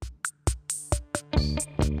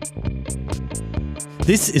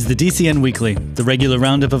This is the DCN Weekly, the regular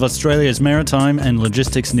roundup of Australia's maritime and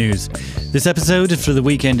logistics news. This episode is for the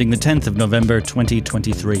week ending the 10th of November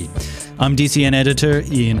 2023. I'm DCN editor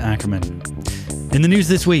Ian Ackerman. In the news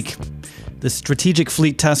this week, the Strategic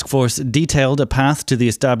Fleet Taskforce detailed a path to the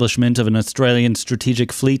establishment of an Australian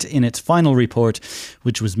strategic fleet in its final report,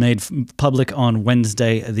 which was made public on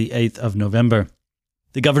Wednesday, the 8th of November.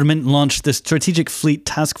 The government launched the Strategic Fleet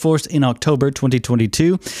Taskforce in October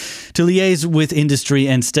 2022 to liaise with industry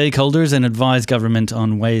and stakeholders and advise government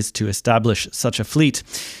on ways to establish such a fleet.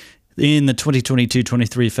 In the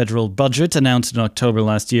 2022-23 federal budget announced in October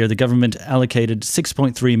last year, the government allocated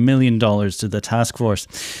 $6.3 million to the task force.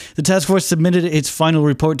 The task force submitted its final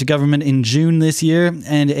report to government in June this year,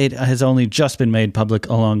 and it has only just been made public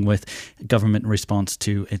along with government response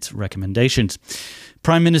to its recommendations.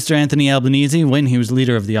 Prime Minister Anthony Albanese, when he was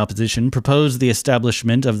leader of the opposition, proposed the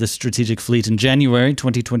establishment of the strategic fleet in January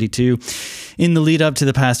 2022 in the lead up to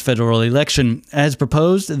the past federal election. As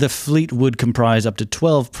proposed, the fleet would comprise up to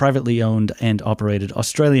 12 privately owned and operated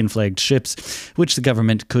Australian-flagged ships, which the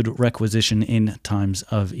government could requisition in times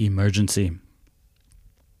of emergency.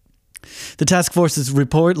 The task force's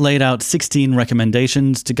report laid out 16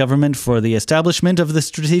 recommendations to government for the establishment of the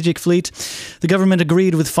strategic fleet. The government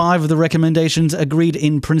agreed with 5 of the recommendations, agreed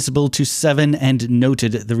in principle to 7, and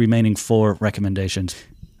noted the remaining 4 recommendations.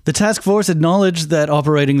 The task force acknowledged that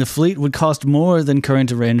operating the fleet would cost more than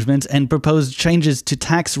current arrangements and proposed changes to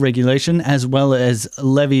tax regulation as well as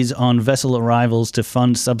levies on vessel arrivals to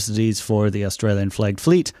fund subsidies for the Australian flagged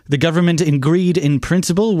fleet. The government agreed in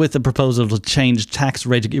principle with the proposal to change tax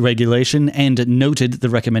regulation and noted the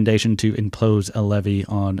recommendation to impose a levy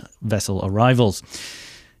on vessel arrivals.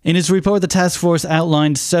 In its report, the task force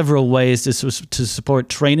outlined several ways to support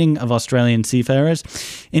training of Australian seafarers.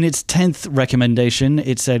 In its 10th recommendation,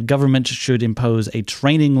 it said government should impose a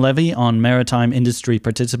training levy on maritime industry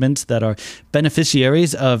participants that are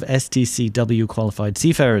beneficiaries of STCW qualified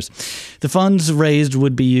seafarers. The funds raised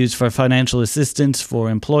would be used for financial assistance for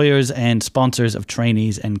employers and sponsors of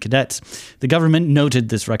trainees and cadets. The government noted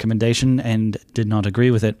this recommendation and did not agree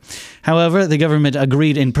with it. However, the government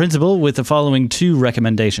agreed in principle with the following 2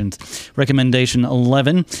 recommendations. Recommendation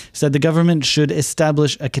 11 said the government should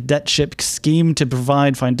establish a cadetship scheme to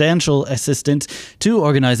provide financial assistance to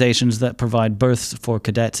organizations that provide berths for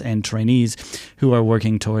cadets and trainees who are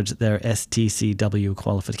working towards their STCW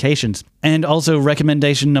qualifications. And also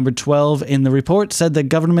recommendation number 12 in the report said the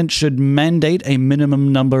government should mandate a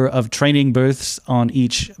minimum number of training berths on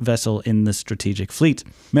each vessel in the strategic fleet.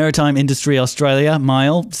 Maritime Industry Australia,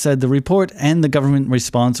 MILE, said the report and the government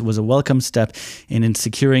response was a welcome step in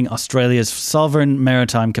securing Australia's sovereign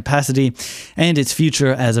maritime capacity and its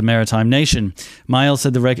future as a maritime nation. MILE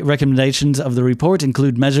said the recommendations of the report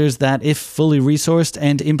include measures that, if fully resourced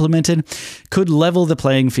and implemented, could level the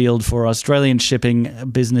playing field for Australian shipping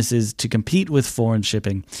businesses to compete with foreign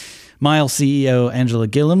shipping. MILE CEO Angela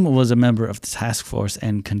Gillam was a member of the task force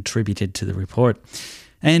and contributed to the report.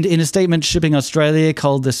 And in a statement, Shipping Australia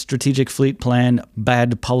called the Strategic Fleet Plan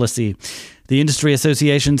bad policy. The industry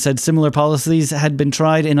association said similar policies had been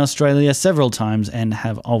tried in Australia several times and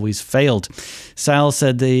have always failed. SAL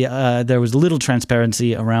said there was little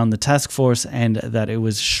transparency around the task force and that it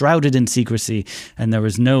was shrouded in secrecy and there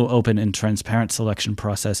was no open and transparent selection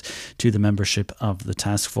process to the membership of the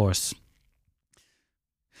task force.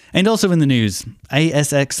 And also in the news,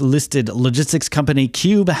 ASX-listed logistics company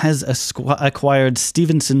Qube has acquired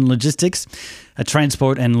Stevenson Logistics, a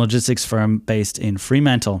transport and logistics firm based in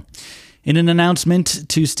Fremantle. In an announcement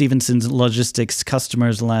to Stevenson's Logistics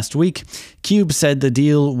customers last week, Qube said the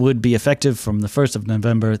deal would be effective from the 1st of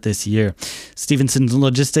November this year. Stevenson's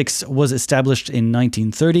Logistics was established in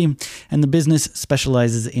 1930, and the business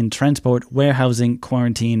specializes in transport, warehousing,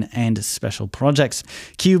 quarantine, and special projects.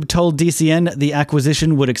 Qube told DCN the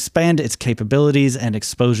acquisition would expand its capabilities and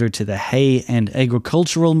exposure to the hay and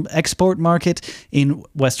agricultural export market in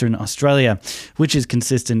Western Australia, which is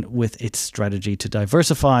consistent with its strategy to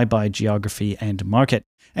diversify by geography and market.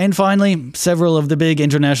 And finally, several of the big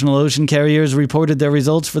international ocean carriers reported their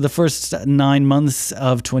results for the first 9 months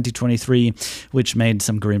of 2023, which made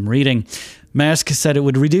some grim reading. Maersk said it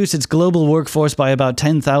would reduce its global workforce by about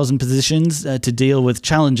 10,000 positions to deal with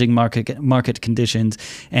challenging market conditions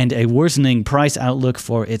and a worsening price outlook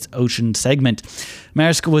for its ocean segment.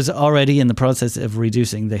 Maersk was already in the process of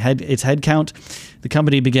reducing its headcount. The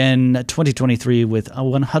company began 2023 with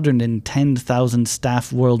 110,000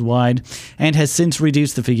 staff worldwide and has since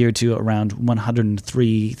reduced the figure to around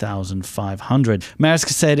 103,500. Maersk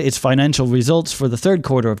said its financial results for the third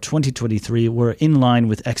quarter of 2023 were in line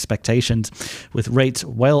with expectations. with rates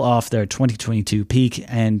well off their 2022 peak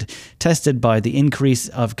and tested by the increase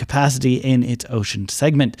of capacity in its ocean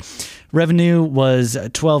segment. Revenue was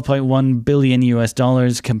 $12.1 billion US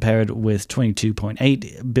dollars compared with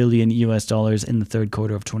 $22.8 billion US dollars in the third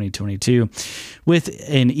quarter of 2022, with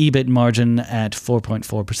an EBIT margin at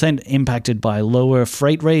 4.4%, impacted by lower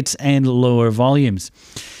freight rates and lower volumes.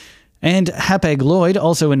 And Hapag-Lloyd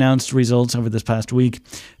also announced results over this past week.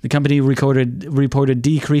 The company reported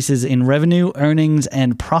decreases in revenue, earnings,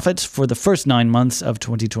 and profits for the first 9 months of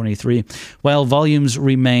 2023, while volumes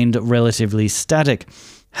remained relatively static.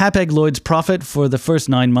 Hapag-Lloyd's profit for the first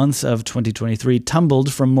 9 months of 2023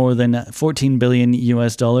 tumbled from more than $14 billion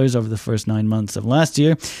US dollars over the first 9 months of last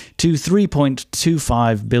year to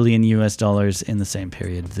 $3.25 billion US dollars in the same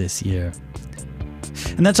period this year.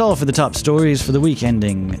 And that's all for the top stories for the week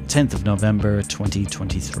ending 10th of November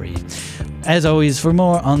 2023. As always, for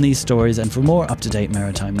more on these stories and for more up-to-date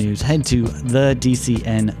maritime news, head to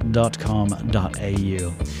thedcn.com.au.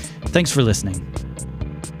 Thanks for listening.